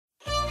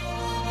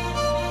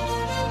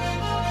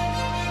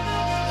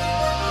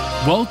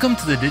Welcome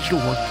to the Digital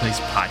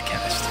Workplace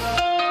Podcast.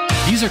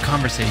 These are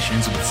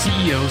conversations with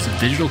CEOs of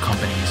digital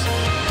companies,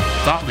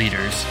 thought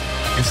leaders,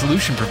 and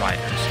solution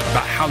providers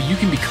about how you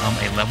can become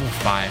a level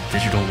 5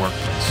 digital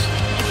workplace.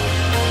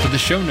 For the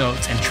show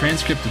notes and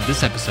transcript of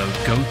this episode,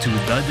 go to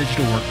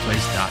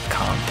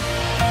thedigitalworkplace.com.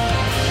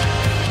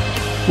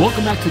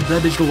 Welcome back to the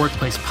Digital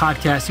Workplace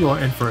Podcast. You are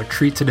in for a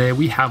treat today.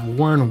 We have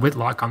Warren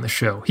Whitlock on the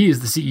show. He is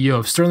the CEO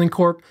of Sterling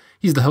Corp.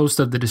 He's the host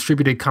of the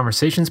Distributed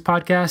Conversations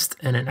podcast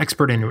and an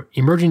expert in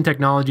emerging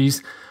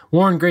technologies.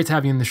 Warren, great to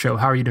have you on the show.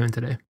 How are you doing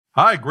today?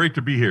 Hi, great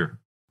to be here.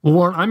 Well,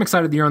 Warren, I'm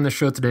excited that you're on the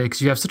show today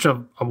because you have such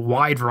a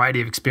wide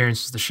variety of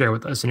experiences to share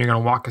with us, and you're going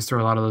to walk us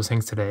through a lot of those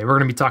things today. We're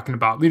going to be talking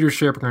about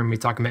leadership. We're going to be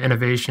talking about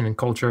innovation and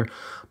culture.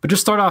 But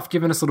just start off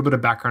giving us a little bit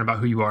of background about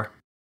who you are.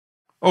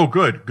 Oh,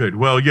 good.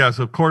 Well, yes,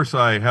 of course,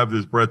 I have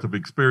this breadth of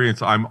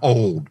experience. I'm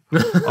old.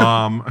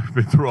 I've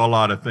been through a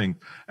lot of things.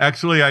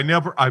 Actually, I've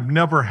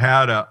never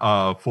had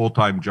a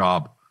full-time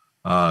job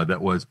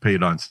that was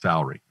paid on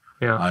salary.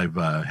 Yeah.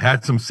 I've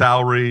had some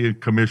salary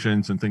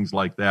commissions and things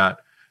like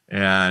that.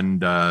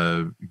 And,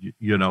 I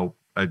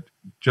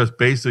just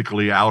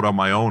basically out on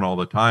my own all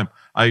the time.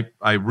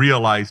 I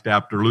realized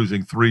after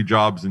losing 3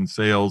 jobs in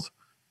sales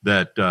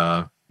that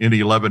in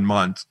 11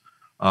 months,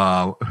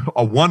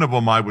 one of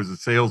them, I was a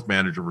sales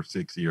manager for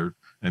 6 years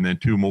and then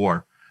 2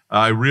 more.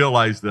 I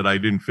realized that I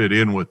didn't fit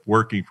in with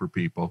working for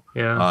people.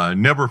 Yeah.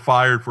 Never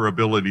fired for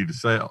ability to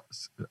sell,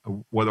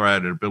 whether I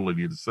had an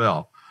ability to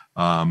sell.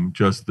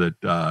 Just that,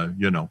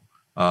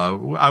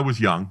 I was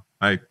young.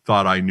 I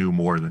thought I knew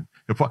more than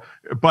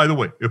by the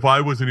way, if I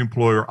was an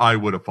employer, I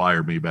would have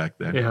fired me back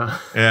then. Yeah.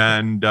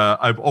 And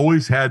I've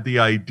always had the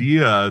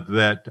idea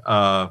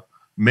that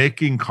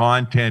making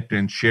content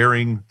and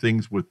sharing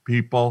things with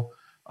people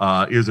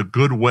is a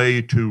good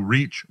way to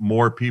reach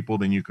more people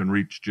than you can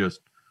reach just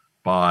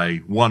by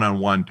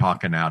one-on-one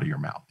talking out of your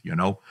mouth.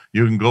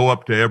 You can go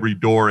up to every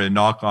door and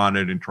knock on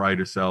it and try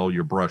to sell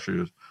your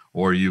brushes,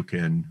 or you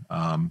can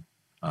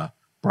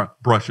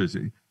brushes.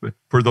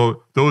 For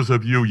those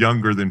of you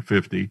younger than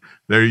 50,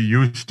 they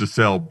used to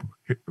sell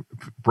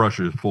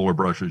full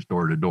brushes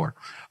door to door.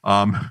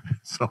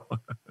 So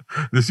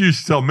this used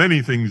to sell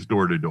many things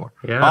door to door.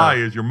 Yeah. Hi,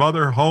 is your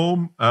mother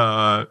home?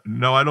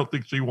 No, I don't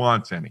think she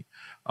wants any.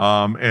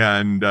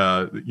 And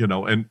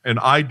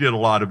I did a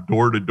lot of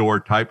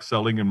door-to-door type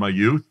selling in my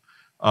youth,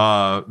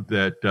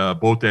 that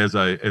both as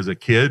a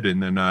kid,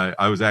 and then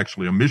I was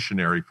actually a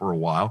missionary for a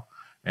while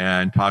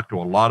and talked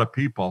to a lot of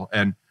people.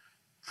 And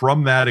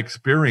from that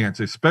experience,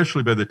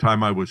 especially by the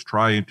time I was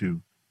trying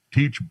to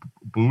teach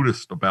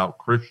Buddhists about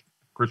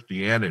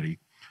Christianity,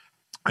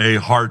 a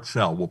hard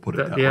sell, we'll put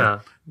it that way. Yeah,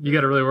 you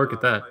got to really work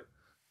at that.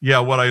 Yeah,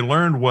 what I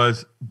learned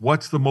was,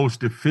 what's the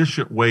most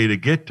efficient way to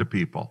get to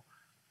people?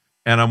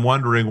 And I'm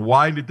wondering,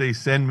 why did they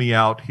send me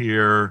out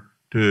here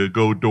to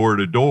go door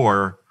to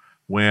door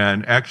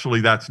when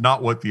actually that's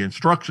not what the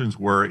instructions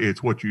were?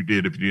 It's what you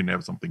did if you didn't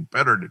have something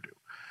better to do.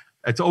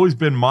 It's always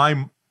been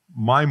my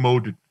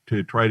mode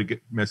to try to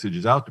get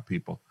messages out to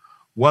people.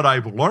 What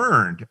I've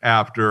learned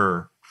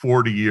after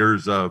 40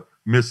 years of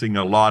missing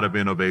a lot of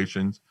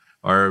innovations,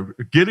 or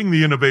getting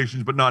the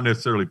innovations but not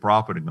necessarily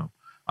profiting them.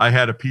 I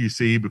had a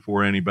PC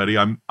before anybody.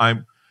 I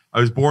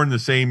was born the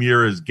same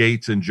year as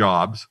Gates and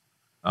Jobs.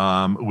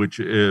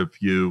 Which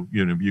if you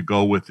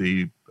go with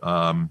the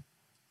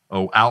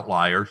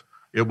outliers,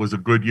 it was a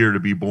good year to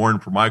be born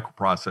for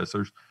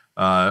microprocessors.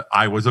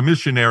 I was a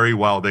missionary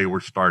while they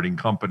were starting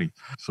companies.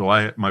 So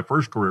my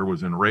first career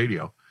was in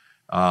radio,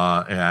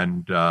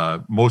 and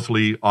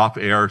mostly off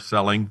air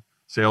selling,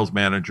 sales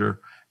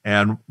manager.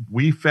 And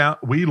we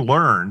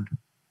learned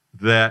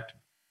that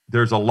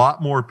there's a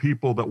lot more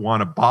people that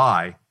want to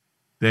buy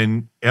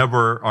than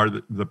ever are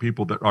the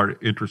people that are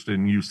interested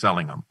in you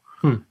selling them.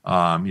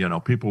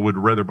 People would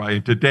rather buy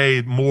it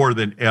today more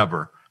than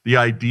ever. The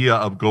idea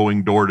of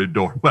going door to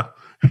door. Well,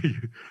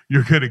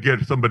 you're going to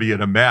get somebody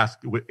in a mask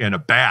and a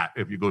bat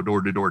if you go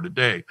door to door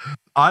today.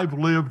 I've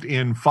lived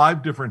in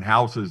 5 different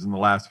houses in the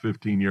last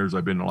 15 years.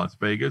 I've been to Las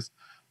Vegas,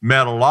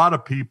 met a lot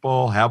of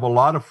people, have a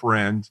lot of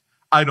friends.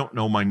 I don't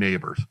know my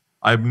neighbors.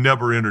 I've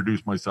never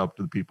introduced myself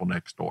to the people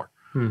next door.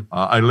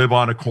 I live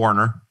on a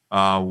corner.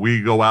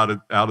 We go out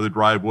of the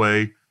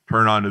driveway,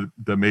 turn onto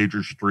the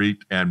major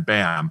street, and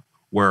bam.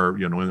 Where,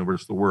 in the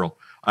rest of the world,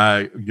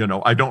 I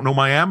don't know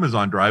my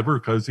Amazon driver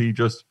because he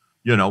just,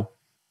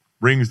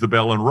 rings the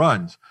bell and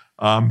runs.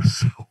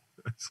 So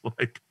it's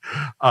like,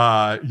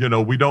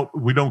 we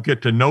don't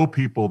get to know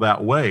people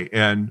that way.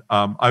 And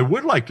I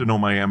would like to know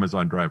my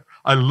Amazon driver.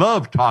 I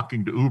love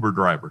talking to Uber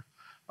drivers,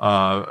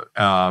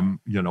 and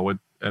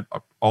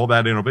all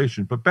that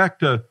innovation. But back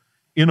to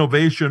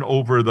innovation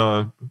over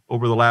the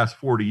last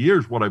 40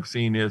 years, what I've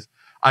seen is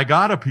I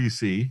got a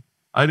PC.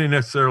 I didn't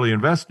necessarily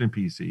invest in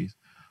PCs.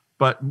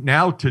 But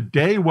now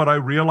today, what I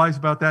realize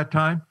about that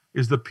time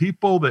is the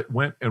people that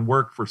went and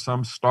worked for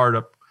some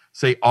startup,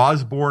 say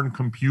Osborne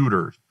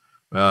Computers,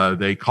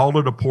 they called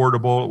it a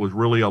portable. It was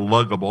really a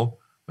luggable,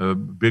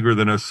 bigger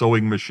than a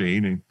sewing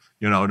machine, and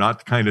not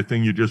the kind of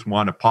thing you just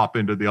want to pop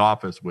into the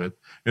office with.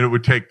 And it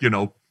would take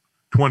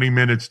 20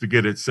 minutes to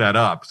get it set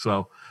up.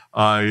 So,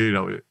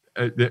 not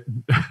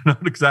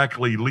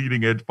exactly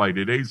leading edge by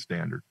today's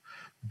standard.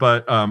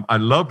 But I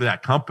love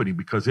that company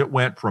because it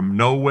went from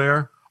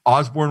nowhere.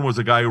 Osborne was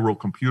a guy who wrote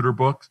computer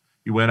books.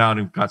 He went out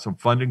and got some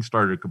funding,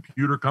 started a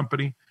computer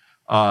company.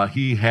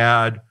 He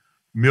had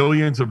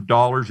millions of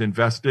dollars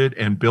invested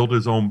and built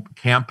his own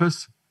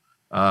campus,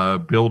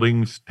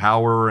 buildings,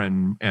 tower,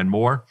 and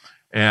more,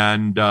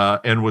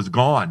 and was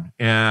gone.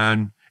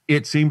 And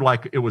it seemed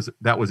like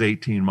that was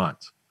 18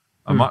 months,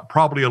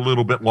 probably a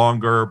little bit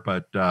longer,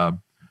 but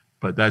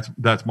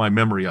that's my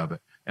memory of it.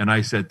 And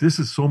I said, this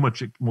is so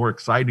much more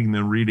exciting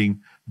than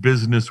reading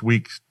Business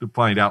Weeks to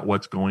find out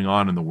what's going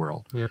on in the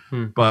world. Yeah.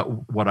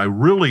 But what I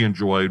really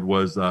enjoyed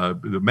was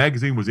the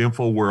magazine was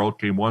InfoWorld,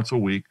 came once a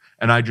week,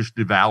 and I just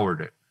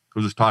devoured it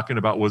because it was talking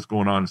about what's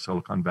going on in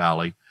Silicon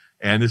Valley.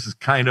 And this is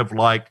kind of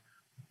like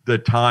the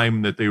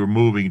time that they were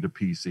moving to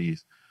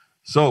PCs.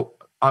 So,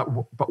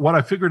 but what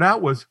I figured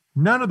out was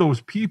none of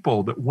those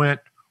people that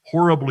went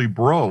horribly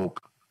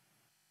broke,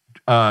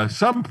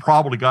 some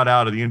probably got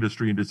out of the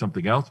industry and did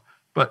something else.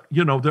 But,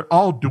 they're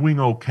all doing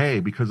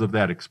okay because of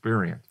that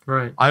experience.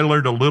 Right. I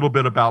learned a little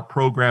bit about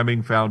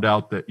programming, found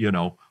out that,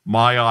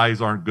 my eyes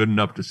aren't good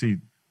enough to see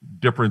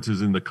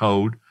differences in the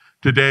code.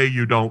 Today,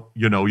 you don't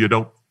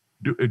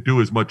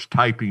do as much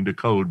typing to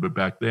code, but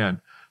back then,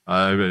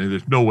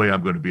 there's no way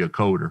I'm going to be a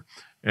coder.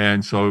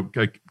 And so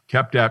I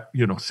kept at,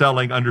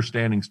 selling,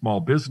 understanding small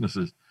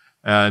businesses,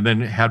 and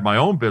then had my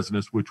own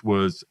business, which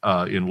was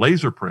in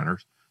laser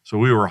printers. So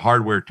we were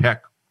hardware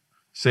tech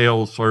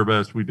sales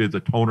service. We did the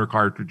toner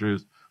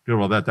cartridges,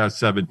 all that. That's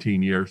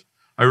 17 years.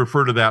 I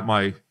refer to that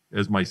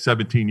as my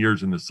 17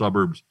 years in the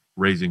suburbs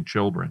raising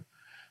children.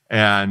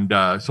 And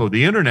so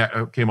the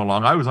internet came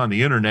along. I was on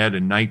the internet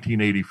in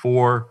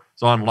 1984. I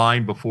was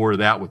online before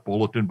that with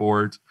bulletin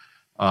boards,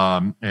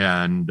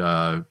 and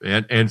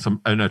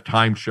a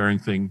time sharing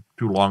thing.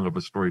 Too long of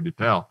a story to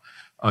tell.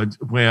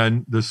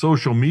 When the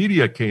social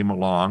media came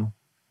along,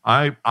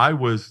 I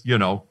was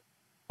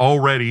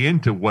already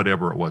into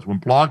whatever it was. When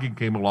blogging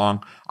came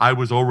along, I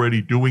was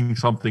already doing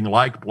something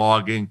like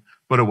blogging,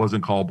 but it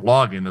wasn't called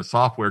blogging. The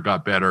software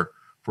got better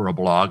for a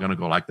blog, and I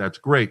go like, that's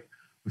great.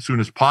 As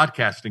soon as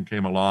podcasting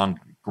came along,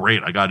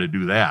 great, I got to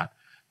do that.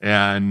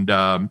 And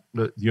I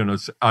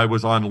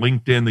was on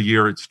LinkedIn the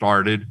year it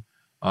started,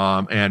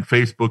 and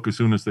Facebook as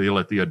soon as they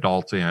let the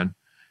adults in.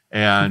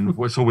 And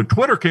so when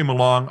Twitter came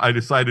along, I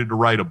decided to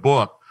write a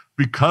book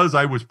because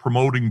I was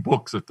promoting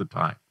books at the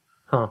time.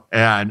 Huh.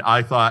 And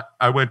I thought,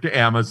 I went to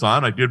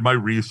Amazon. I did my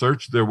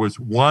research. There was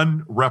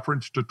one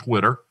reference to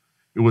Twitter.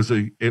 It was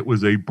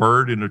a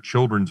bird in a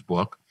children's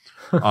book.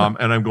 And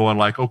I'm going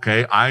like,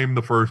 okay, I'm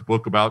the first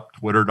book about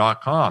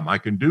Twitter.com. I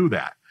can do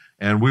that.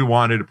 And we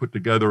wanted to put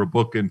together a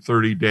book in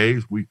 30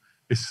 days. We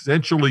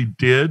essentially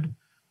did,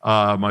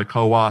 my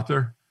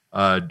co-author,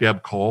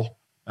 Deb Cole.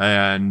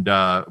 And,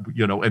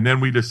 and then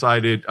we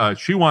decided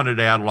she wanted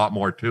to add a lot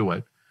more to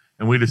it.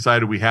 And we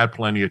decided we had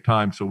plenty of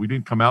time, so we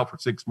didn't come out for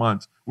 6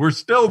 months. We're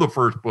still the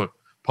first book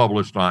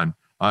published on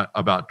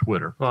about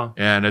Twitter. Wow.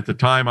 And at the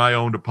time, I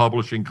owned a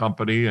publishing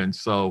company, and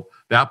so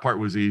that part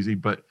was easy.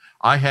 But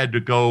I had to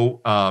go,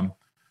 the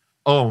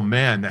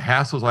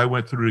hassles I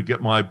went through to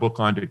get my book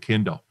onto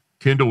Kindle.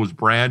 Kindle was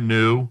brand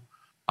new.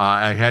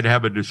 I had to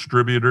have a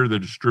distributor. The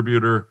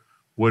distributor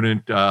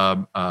didn't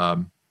know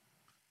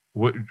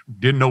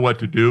what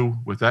to do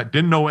with that.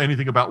 Didn't know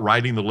anything about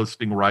writing the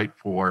listing right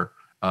for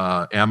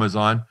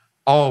Amazon.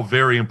 All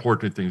very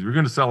important things. We're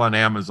going to sell on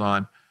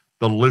Amazon.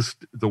 The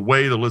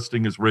way the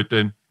listing is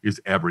written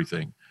is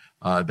everything.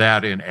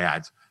 That and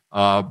ads.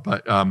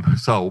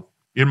 So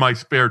in my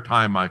spare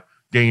time, I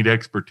gained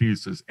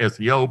expertise as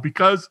SEO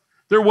because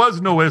there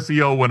was no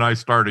SEO when I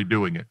started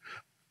doing it.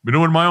 Been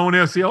doing my own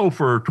SEO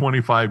for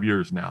 25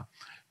 years now.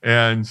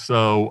 And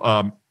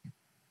so,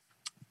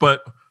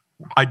 but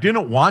I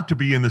didn't want to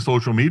be in the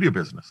social media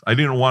business. I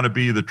didn't want to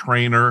be the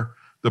trainer,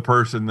 the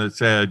person that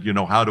said,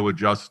 how to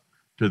adjust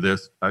to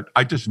this.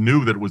 I just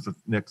knew that it was the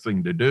next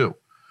thing to do.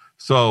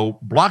 So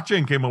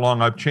blockchain came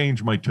along. I've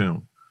changed my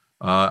tune.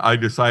 I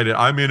decided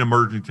I'm in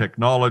emerging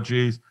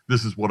technologies.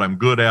 This is what I'm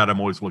good at. I'm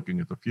always looking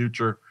at the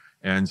future.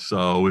 And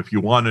so if you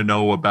want to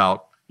know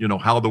about,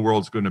 how the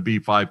world's going to be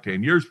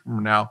 5-10 years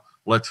from now,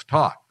 let's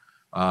talk.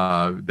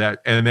 And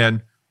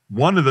then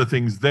one of the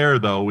things there,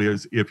 though,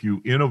 is if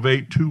you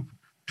innovate too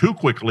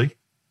quickly,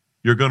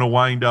 you're going to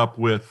wind up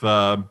with,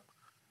 focus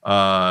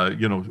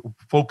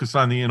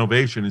on the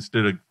innovation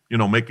instead of,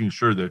 making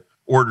sure that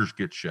orders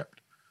get shipped.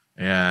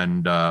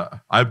 And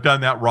I've done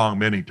that wrong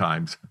many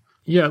times.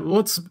 Yeah,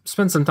 let's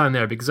spend some time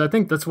there because I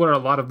think that's where a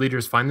lot of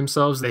leaders find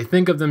themselves. They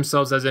think of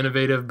themselves as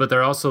innovative, but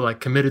they're also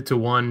committed to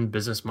one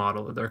business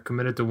model. Or they're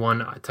committed to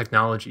one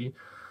technology.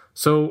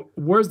 So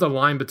where's the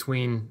line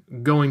between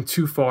going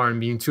too far and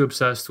being too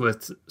obsessed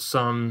with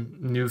some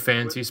new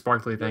fancy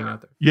sparkly thing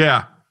out there?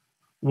 Yeah.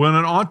 When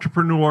an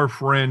entrepreneur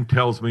friend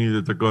tells me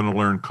that they're going to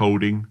learn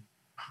coding,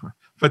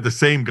 but the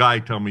same guy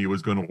told me he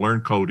was going to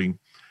learn coding,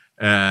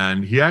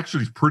 and he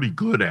actually is pretty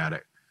good at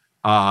it,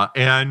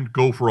 and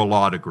go for a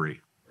law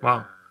degree.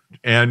 Wow.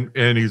 and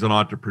he's an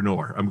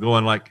entrepreneur. I'm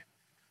going like,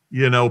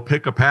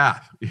 pick a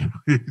path.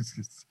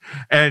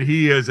 And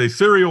he is a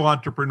serial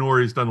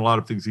entrepreneur. He's done a lot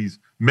of things. He's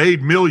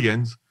made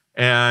millions.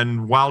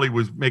 And while he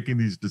was making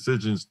these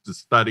decisions to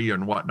study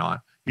and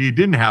whatnot, he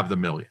didn't have the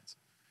millions.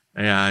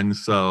 And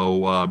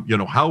so,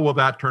 how will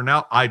that turn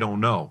out? I don't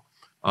know.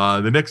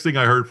 The next thing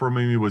I heard from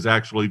him, he was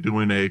actually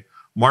doing a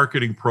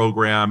marketing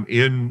program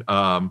in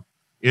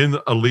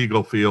a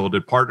legal field.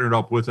 It partnered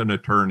up with an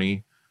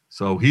attorney.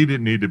 So he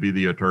didn't need to be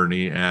the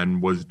attorney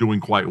and was doing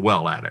quite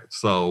well at it.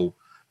 So,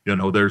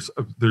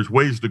 there's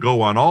ways to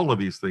go on all of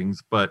these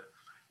things. But,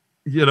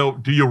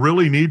 do you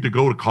really need to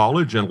go to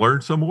college and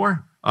learn some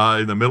more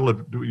in the middle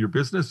of your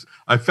business?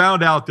 I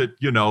found out that,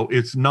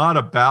 it's not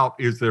about,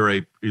 is there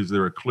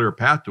a clear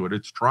path to it?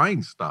 It's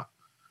trying stuff.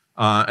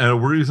 And the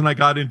reason I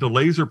got into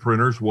laser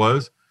printers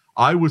was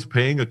I was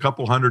paying a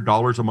couple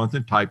 $100 a month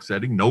in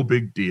typesetting, no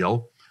big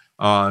deal.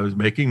 I was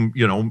making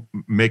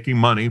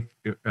money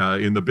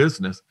in the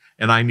business,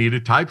 and I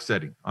needed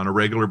typesetting on a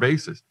regular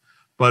basis.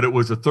 But it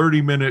was a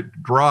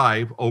 30-minute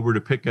drive over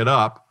to pick it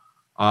up.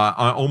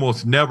 I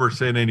almost never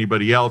sent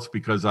anybody else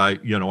because I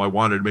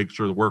wanted to make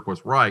sure the work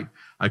was right.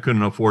 I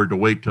couldn't afford to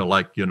wait till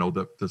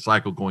the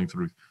cycle going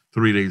through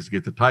 3 days to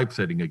get the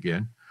typesetting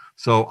again.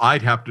 So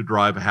I'd have to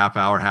drive a half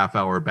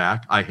hour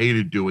back. I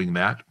hated doing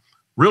that.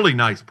 Really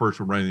nice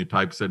person running the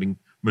typesetting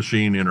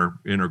machine in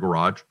her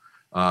garage.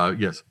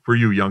 Yes, for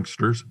you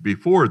youngsters,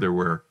 before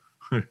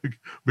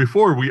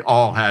we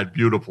all had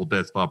beautiful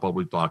desktop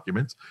public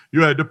documents,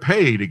 you had to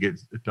pay to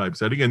get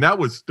typesetting, and that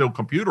was still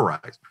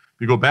computerized. If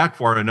you go back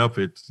far enough,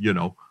 it's you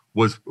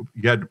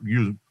had to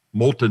use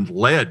molten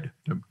lead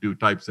to do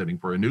typesetting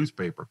for a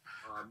newspaper.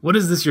 What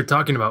is this you're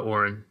talking about,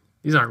 Warren?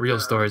 These aren't real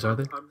stories, are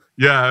they?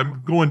 Yeah,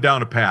 I'm going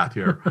down a path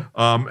here.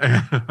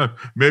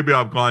 Maybe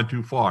I've gone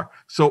too far.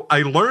 So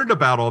I learned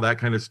about all that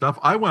kind of stuff.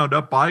 I wound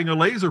up buying a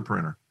laser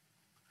printer.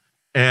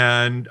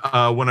 And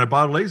when I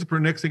bought a laser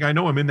printer, next thing I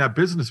know, I'm in that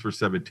business for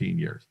 17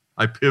 years.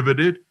 I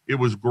pivoted. It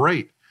was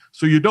great.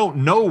 So you don't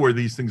know where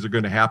these things are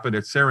going to happen.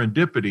 It's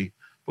serendipity.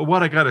 But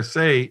what I got to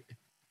say,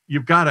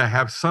 you've got to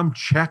have some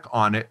check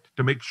on it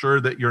to make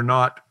sure that you're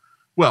not,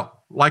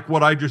 well, like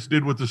what I just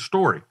did with the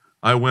story.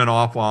 I went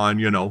off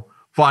on,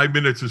 5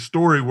 minutes of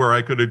story where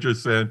I could have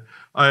just said,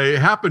 I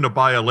happened to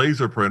buy a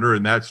laser printer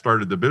and that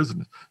started the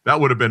business.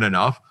 That would have been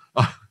enough.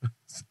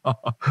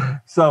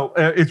 So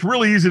it's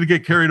really easy to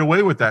get carried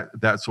away with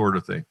that sort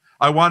of thing.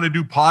 I want to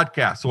do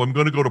podcasts, so I'm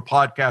going to go to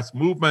Podcast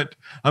Movement.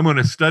 I'm going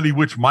to study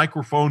which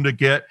microphone to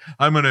get.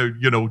 I'm going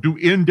to, do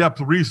in-depth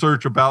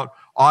research about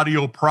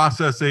audio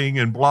processing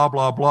and blah,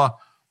 blah, blah.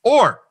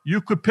 Or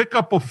you could pick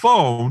up a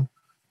phone,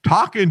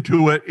 talk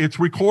into it. It's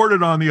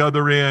recorded on the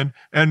other end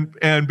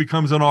and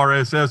becomes an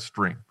RSS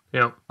stream.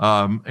 Yeah.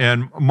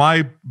 And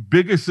my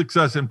biggest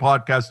success in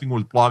podcasting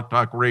was Blog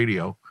Talk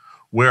Radio,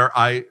 where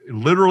I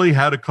literally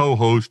had a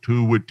co-host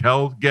who would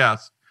tell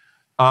guests,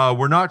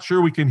 we're not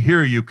sure we can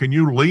hear you. Can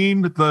you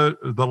lean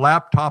the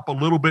laptop a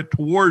little bit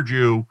towards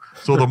you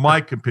so the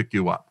mic can pick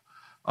you up?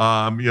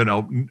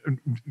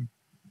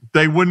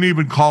 They wouldn't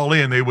even call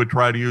in. They would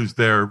try to use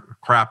their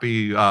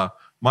crappy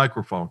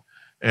microphone.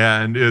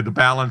 And the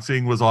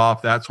balancing was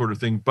off, that sort of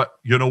thing. But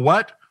you know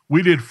what?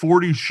 We did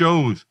 40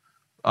 shows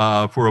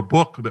for a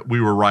book that we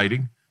were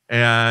writing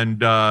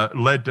and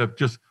led to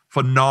just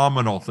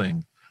phenomenal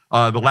things.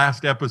 The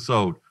last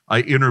episode, I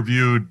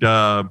interviewed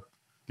the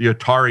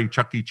Atari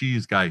Chuck E.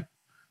 Cheese guy,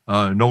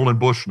 Nolan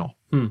Bushnell,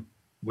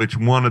 which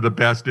one of the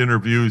best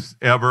interviews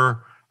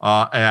ever.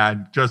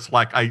 And just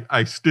like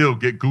I still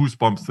get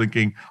goosebumps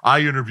thinking I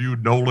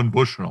interviewed Nolan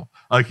Bushnell,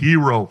 a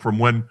hero from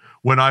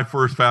when I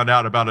first found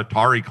out about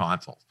Atari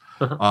consoles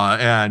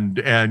and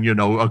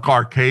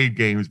arcade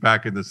games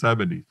back in the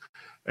 70s.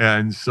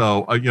 And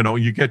so,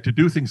 you get to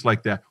do things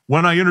like that.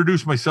 When I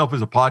introduce myself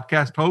as a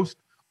podcast host,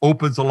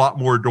 opens a lot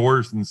more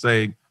doors than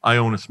saying I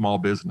own a small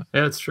business.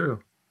 Yeah, it's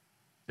true.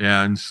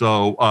 And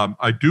so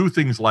I do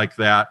things like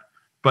that,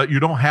 but you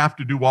don't have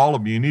to do all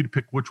of them. You need to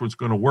pick which one's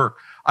going to work.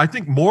 I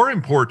think more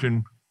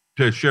important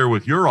to share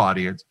with your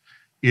audience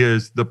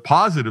is the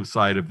positive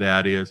side of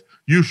that is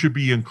you should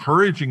be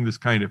encouraging this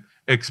kind of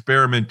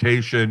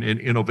experimentation and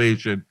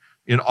innovation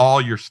in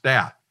all your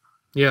staff.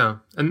 Yeah.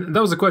 And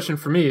that was a question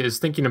for me, is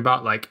thinking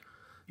about, like,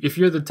 if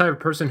you're the type of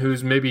person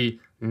who's maybe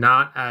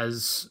not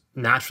as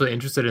naturally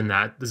interested in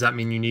that, does that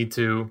mean you need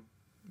to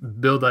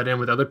build that in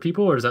with other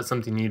people, or is that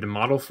something you need to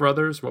model for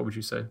others? What would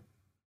you say?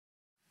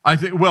 I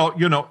think, well,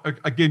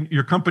 again,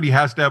 your company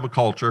has to have a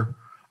culture.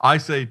 I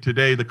say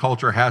today the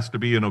culture has to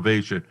be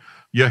innovation.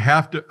 You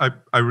have to,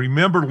 I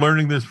remember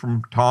learning this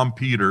from Tom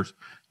Peters.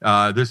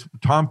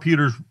 Tom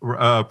Peters,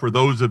 for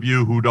those of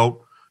you who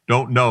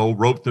don't know,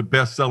 wrote the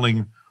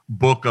best-selling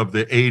book of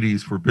the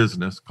 80s for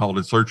business called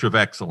In Search of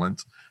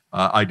Excellence,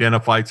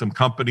 identified some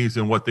companies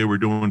and what they were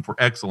doing for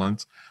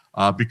excellence.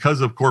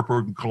 Because of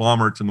corporate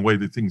conglomerates and the way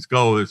that things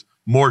go, there's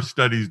more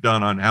studies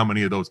done on how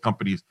many of those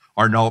companies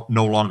are no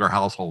longer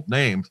household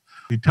names.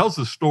 He tells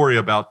the story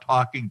about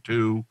talking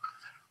to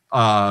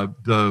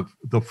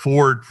the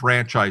Ford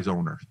franchise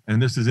owners,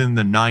 and this is in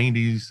the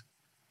 90s,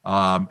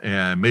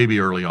 and maybe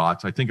early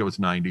aughts. I think it was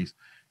 90s.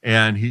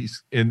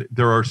 And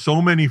there are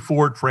so many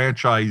Ford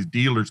franchise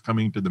dealers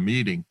coming to the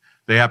meeting,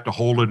 they have to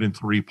hold it in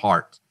 3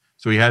 parts.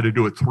 So he had to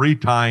do it 3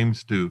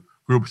 times to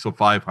groups of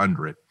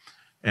 500.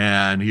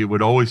 And he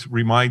would always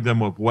remind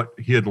them of what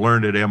he had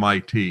learned at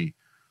MIT.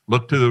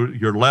 Look to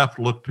your left,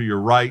 look to your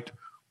right.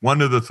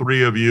 One of the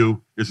 3 of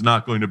you is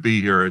not going to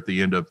be here at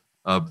the end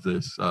of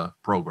this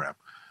program.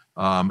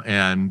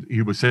 And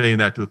he was saying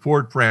that to the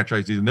Ford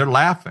franchisees, and they're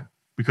laughing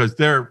because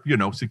they're,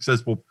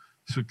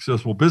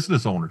 successful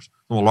business owners.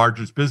 Some of the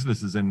largest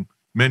businesses in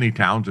many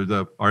towns are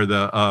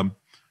the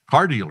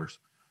car dealers,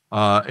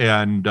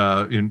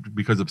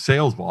 because of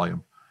sales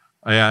volume.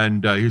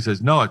 And he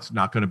says, no, it's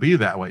not going to be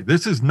that way.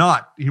 This is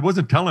not. He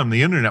wasn't telling them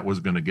the internet was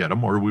going to get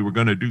them or we were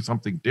going to do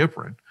something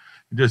different.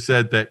 He just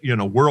said that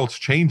world's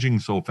changing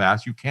so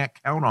fast you can't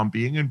count on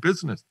being in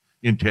business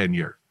in 10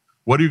 years.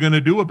 What are you going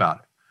to do about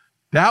it?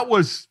 That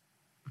was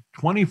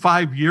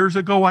 25 years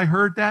ago. I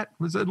heard that.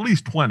 It was at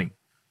least 20.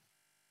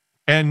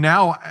 And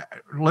now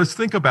let's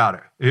think about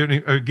it.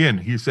 And again,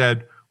 he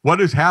said, what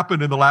has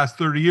happened in the last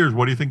 30 years?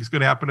 What do you think is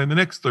going to happen in the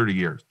next 30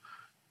 years?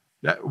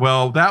 That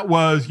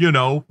was,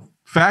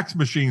 fax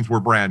machines were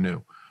brand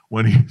new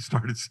when he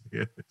started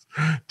saying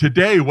this.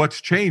 Today, what's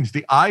changed?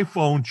 The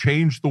iPhone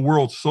changed the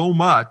world so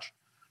much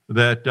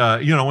that,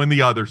 and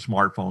the other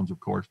smartphones, of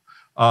course,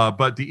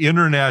 but the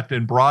internet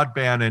and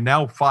broadband and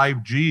now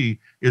 5G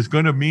is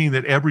going to mean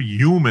that every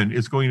human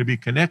is going to be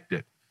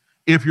connected.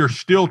 If you're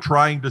still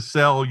trying to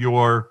sell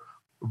your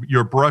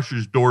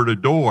brushes door to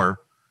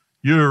door,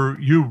 you're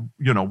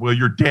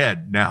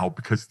dead now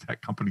because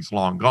that company's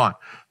long gone.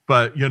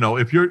 But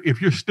if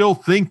you're still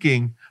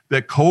thinking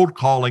that cold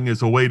calling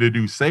is a way to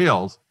do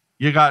sales,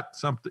 you got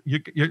something.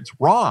 It's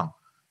wrong.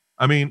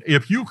 I mean,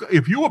 if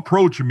you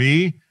approach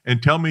me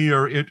and tell me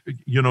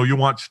you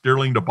want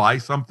Sterling to buy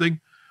something,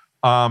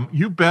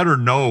 you better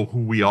know who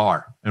we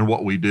are and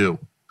what we do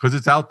because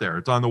it's out there.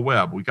 It's on the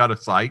web. We got a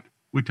site.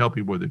 We tell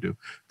people what to do.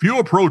 If you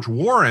approach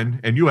Warren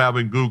and you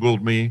haven't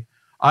Googled me,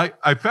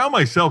 I found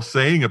myself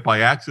saying it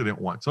by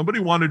accident once. Somebody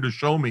wanted to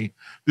show me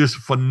this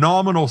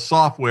phenomenal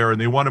software and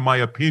they wanted my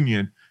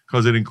opinion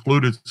because it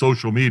included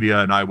social media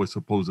and I was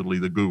supposedly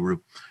the guru.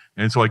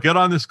 And so I get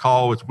on this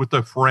call. It's with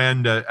a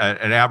friend at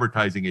an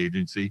advertising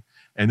agency.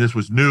 And this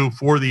was new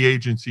for the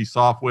agency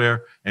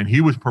software. And he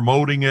was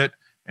promoting it.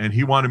 And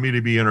he wanted me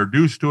to be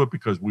introduced to it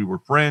because we were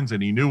friends.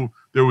 And he knew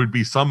there would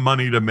be some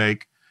money to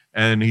make.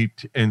 And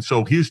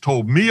so he's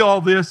told me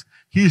all this.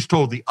 He's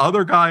told the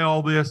other guy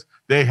all this.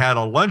 They had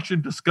a lunch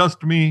and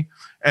discussed me.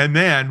 And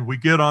then we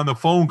get on the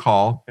phone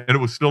call. And it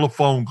was still a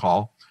phone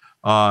call.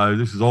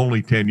 This is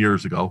only 10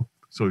 years ago.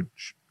 So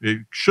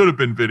it should have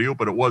been video,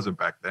 but it wasn't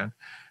back then.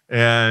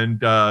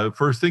 And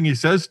first thing he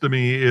says to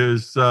me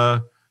is,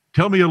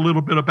 tell me a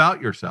little bit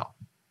about yourself.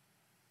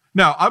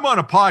 Now, I'm on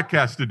a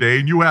podcast today,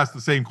 and you asked the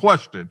same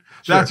question.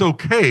 Sure. That's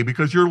okay,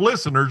 because your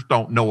listeners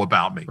don't know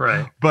about me.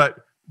 Right.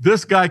 But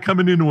this guy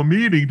coming into a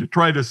meeting to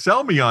try to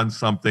sell me on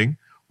something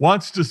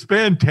wants to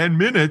spend 10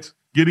 minutes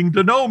getting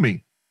to know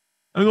me.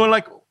 I'm going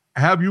like,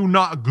 have you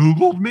not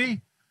Googled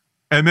me?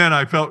 And then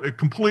I felt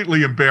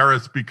completely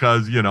embarrassed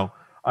because,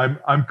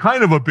 I'm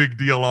kind of a big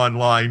deal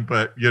online,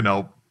 but,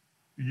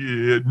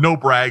 no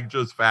brag,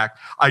 just fact.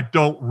 I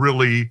don't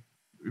really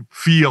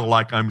feel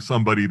like I'm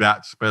somebody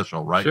that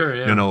special, right? Sure,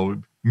 yeah.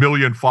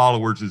 Million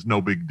followers is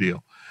no big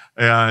deal.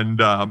 And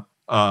what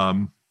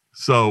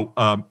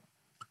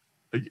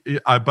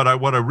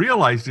I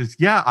realized is,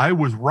 I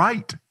was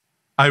right.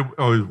 I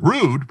was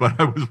rude, but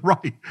I was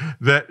right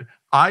that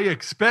I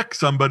expect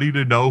somebody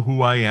to know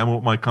who I am,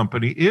 what my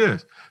company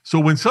is. So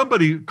when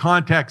somebody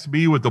contacts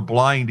me with a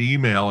blind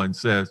email and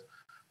says,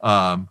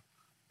 do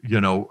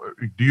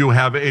you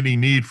have any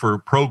need for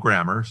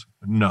programmers?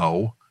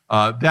 No,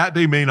 that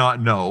they may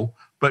not know,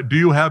 but do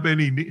you have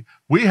any need?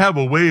 We have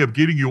a way of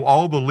getting you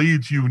all the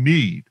leads you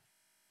need.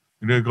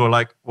 And they go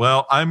like,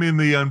 well, I'm in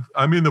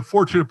the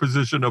fortunate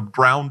position of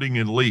drowning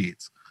in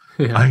leads.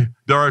 Yeah.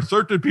 There are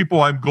certain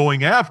people I'm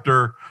going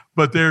after,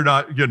 but they're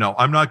not,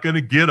 I'm not going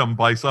to get them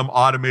by some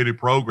automated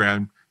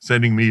program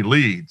sending me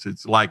leads.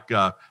 It's like,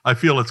 I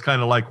feel it's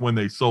kind of like when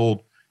they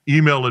sold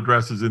email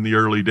addresses in the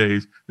early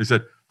days. They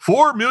said,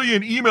 4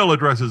 million email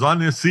addresses on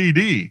this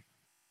CD.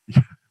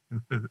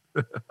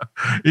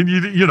 And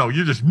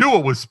you just knew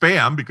it was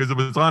spam because if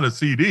it was on a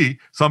CD,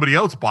 somebody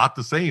else bought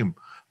the same.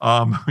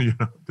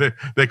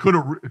 They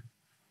couldn't.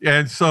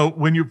 And so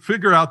when you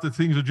figure out that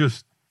things are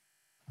just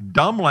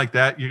dumb like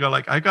that, you go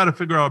like, I got to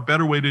figure out a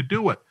better way to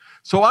do it.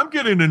 So I'm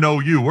getting to know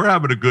you. We're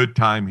having a good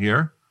time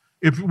here.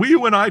 If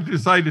you and I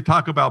decide to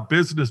talk about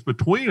business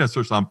between us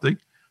or something,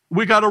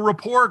 we got a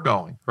rapport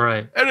going.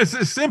 Right. And it's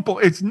as simple.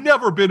 It's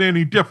never been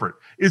any different.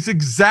 It's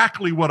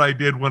exactly what I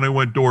did when I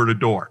went door to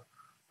door.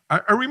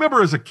 I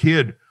remember as a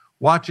kid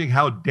watching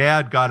how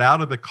Dad got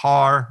out of the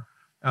car.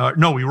 He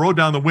rolled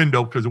down the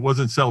window because it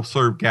wasn't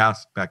self-serve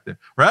gas back then.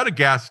 We're at a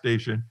gas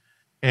station,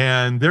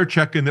 and they're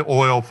checking the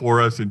oil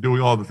for us and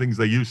doing all the things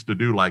they used to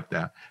do like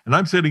that. And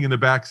I'm sitting in the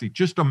backseat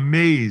just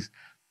amazed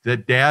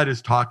that Dad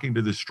is talking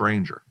to this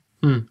stranger.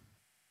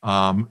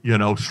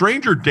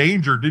 Stranger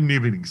danger didn't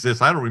even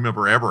exist. I don't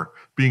remember ever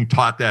being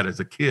taught that as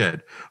a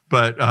kid,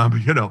 but,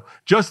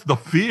 just the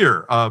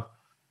fear of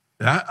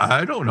that.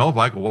 I don't know if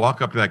I could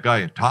walk up to that guy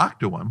and talk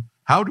to him.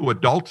 How do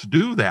adults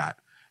do that?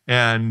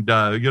 And,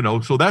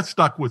 so that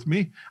stuck with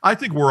me. I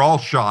think we're all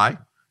shy.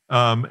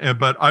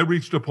 But I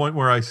reached a point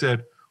where I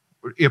said,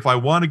 if I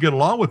want to get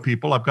along with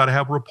people, I've got to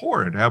have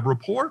rapport. And to have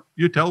rapport,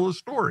 you tell a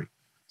story.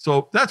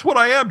 So that's what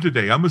I am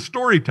today. I'm a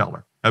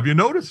storyteller. Have you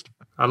noticed?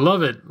 I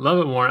love it. Love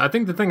it, Warren. I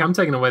think the thing I'm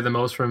taking away the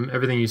most from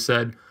everything you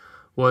said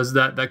was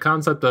that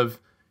concept of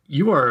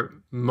you are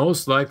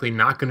most likely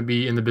not going to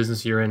be in the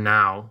business you're in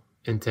now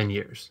in 10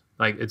 years.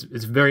 Like it's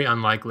very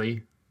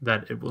unlikely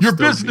that it will. Your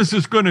business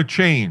is going to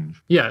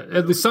change. Yeah,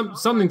 at least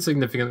something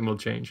significant will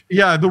change.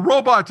 Yeah, the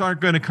robots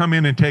aren't going to come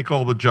in and take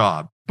all the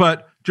job.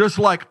 But just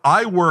like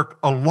I work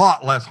a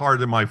lot less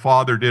hard than my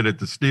father did at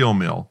the steel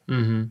mill,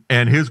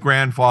 and his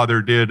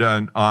grandfather did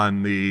on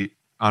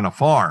a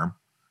farm,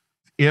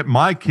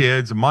 my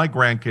kids and my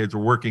grandkids are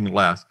working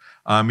less.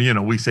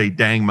 We say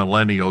dang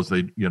millennials,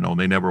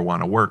 they never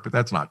want to work, but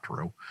that's not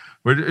true.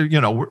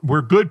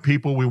 We're good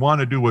people. We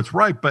want to do what's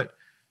right, but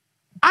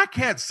I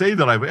can't say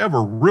that I've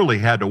ever really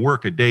had to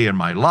work a day in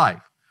my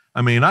life.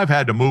 I mean, I've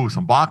had to move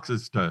some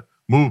boxes to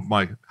move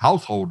my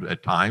household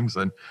at times,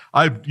 and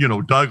I've,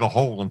 dug a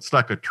hole and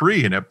stuck a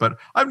tree in it, but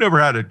I've never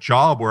had a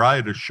job where I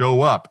had to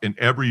show up and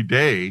every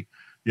day,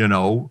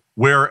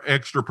 wear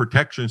extra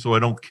protection so I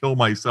don't kill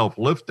myself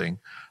lifting,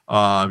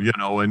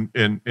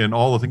 and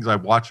all the things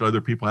I've watched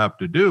other people have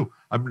to do.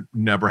 I've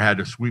never had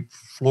to sweep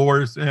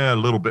floors, a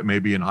little bit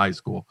maybe in high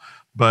school,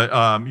 but,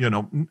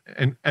 and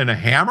a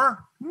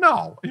hammer?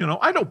 No,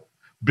 I don't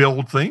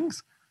build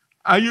things.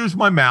 I use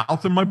my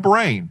mouth and my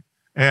brain.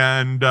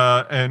 And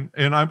I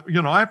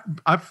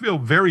feel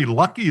very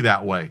lucky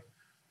that way,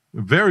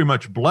 very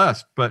much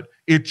blessed, but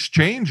it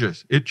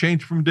changes. It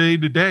changed from day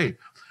to day.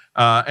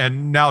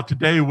 And now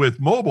today with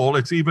mobile,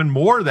 it's even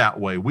more that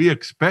way. We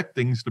expect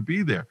things to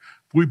be there.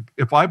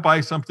 If I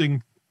buy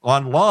something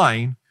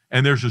online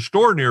and there's a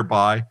store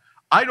nearby,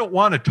 I don't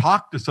want to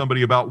talk to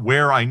somebody about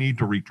where I need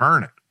to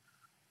return it.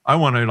 I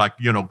want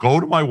to go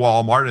to my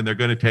Walmart and they're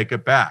going to take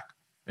it back.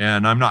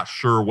 And I'm not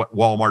sure what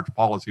Walmart's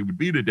policy would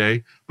be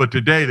today, but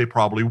today they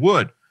probably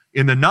would.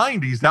 In the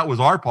 90s, that was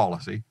our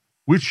policy.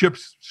 We shipped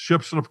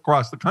stuff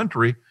across the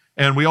country,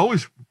 and we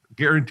always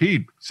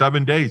guaranteed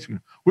 7 days. We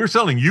were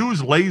selling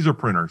used laser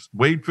printers,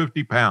 weighed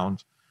 50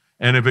 pounds,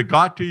 and if it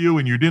got to you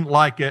and you didn't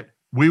like it,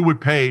 we would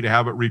pay to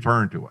have it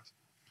returned to us.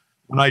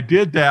 When I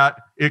did that,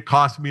 it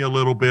cost me a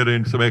little bit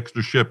in some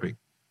extra shipping.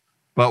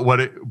 But what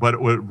it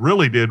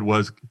really did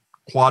was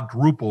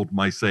quadrupled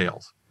my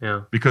sales.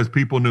 Yeah. Because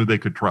people knew they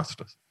could trust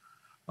us.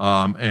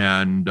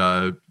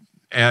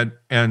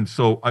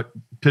 So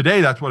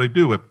today that's what I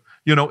do.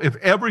 If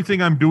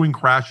everything I'm doing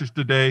crashes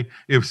today,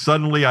 if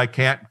suddenly I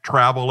can't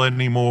travel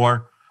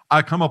anymore,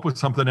 I come up with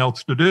something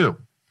else to do.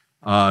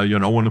 One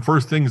of the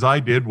first things I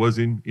did was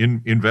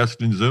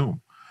invest in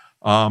Zoom.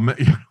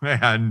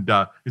 And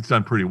it's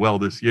done pretty well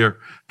this year.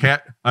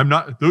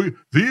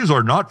 These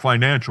are not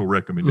financial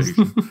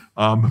recommendations.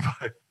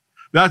 But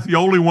that's the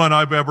only one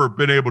I've ever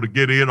been able to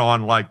get in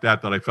on like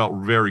that I felt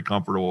very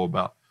comfortable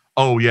about.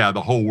 Oh, yeah,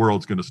 the whole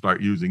world's going to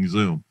start using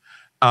Zoom.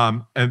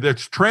 And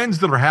it's trends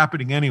that are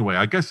happening anyway.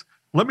 I guess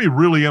let me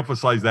really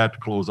emphasize that to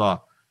close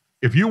off.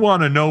 If you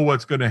want to know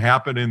what's going to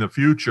happen in the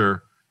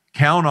future,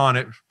 count on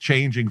it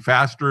changing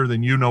faster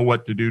than you know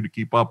what to do to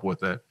keep up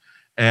with it.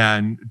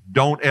 And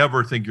don't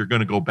ever think you're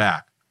going to go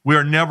back. We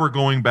are never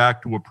going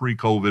back to a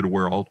pre-COVID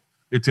world.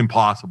 It's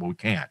impossible. We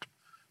can't.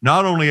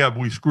 Not only have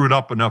we screwed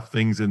up enough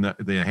things in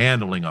the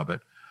handling of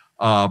it,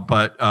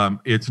 but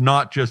it's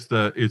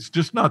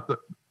just not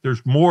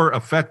there's more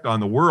effect on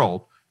the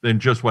world than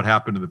just what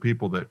happened to the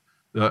people that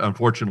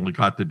unfortunately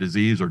got the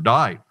disease or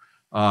died.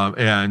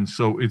 And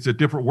so it's a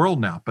different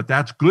world now, but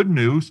that's good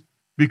news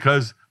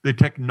because the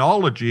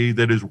technology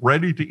that is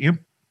ready to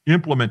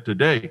implement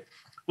today,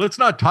 let's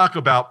not talk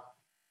about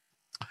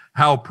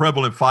how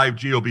prevalent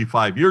 5G will be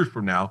 5 years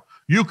from now.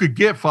 You could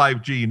get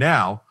 5G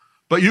now,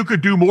 but you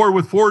could do more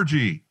with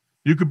 4G.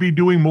 You could be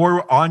doing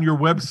more on your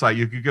website.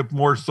 You could get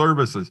more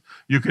services.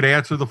 You could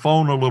answer the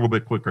phone a little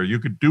bit quicker. You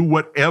could do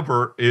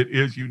whatever it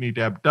is you need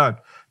to have done.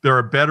 There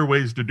are better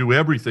ways to do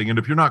everything. And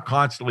if you're not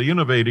constantly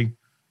innovating,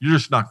 you're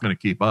just not going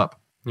to keep up.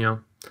 Yeah.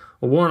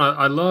 Well, Warren,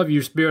 I love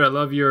your spirit. I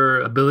love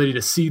your ability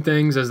to see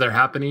things as they're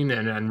happening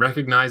and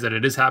recognize that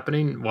it is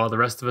happening while the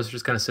rest of us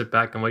just kind of sit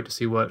back and wait to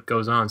see what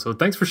goes on. So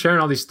thanks for sharing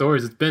all these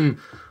stories. It's been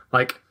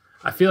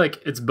I feel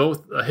like it's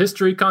both a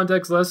history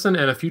context lesson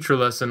and a future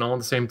lesson all at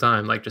the same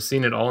time. Like just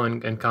seeing it all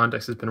in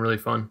context has been really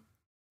fun.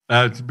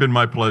 It's been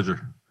my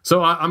pleasure.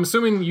 So I'm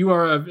assuming you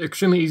are an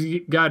extremely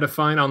easy guy to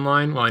find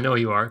online. Well, I know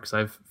you are because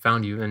I've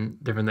found you in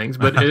different things.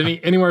 But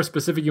anywhere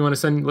specific you want to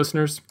send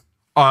listeners?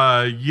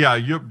 Yeah,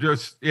 you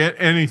just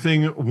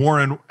anything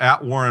Warren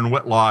at Warren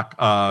Whitlock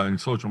in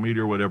social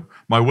media or whatever.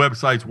 My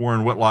website's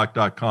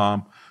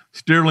warrenwhitlock.com.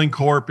 Sterling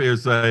Corp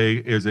is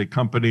a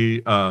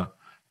company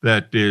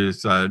that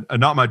is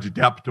not much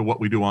depth to what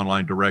we do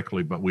online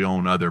directly, but we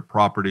own other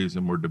properties,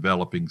 and we're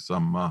developing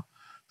some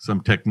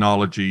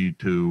technology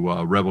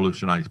to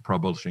revolutionize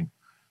publishing.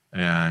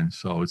 And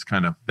so it's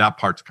that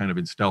part's kind of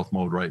in stealth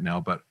mode right now,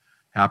 but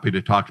happy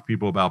to talk to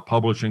people about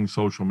publishing,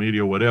 social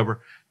media,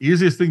 whatever.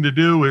 Easiest thing to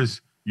do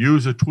is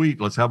use a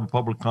tweet. Let's have a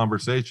public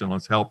conversation.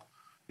 Let's help,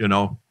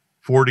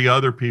 40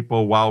 other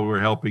people while we're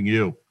helping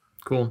you.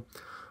 Cool.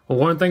 Well,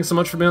 Warren, thanks so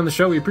much for being on the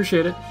show. We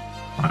appreciate it.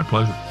 My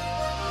pleasure.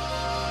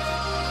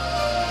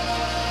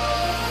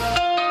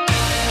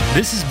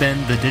 This has been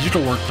the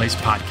Digital Workplace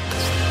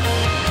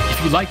Podcast.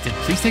 If you liked it,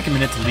 please take a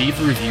minute to leave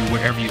a review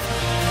wherever you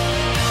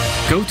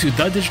can. Go to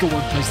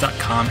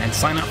thedigitalworkplace.com and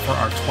sign up for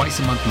our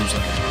twice-a-month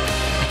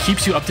newsletter. It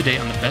keeps you up to date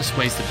on the best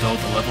ways to build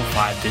a Level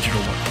 5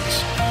 digital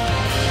workplace.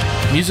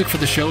 Music for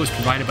the show is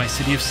provided by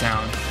City of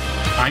Sound.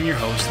 I'm your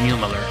host, Neil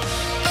Miller.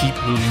 Keep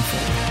moving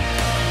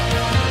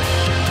forward.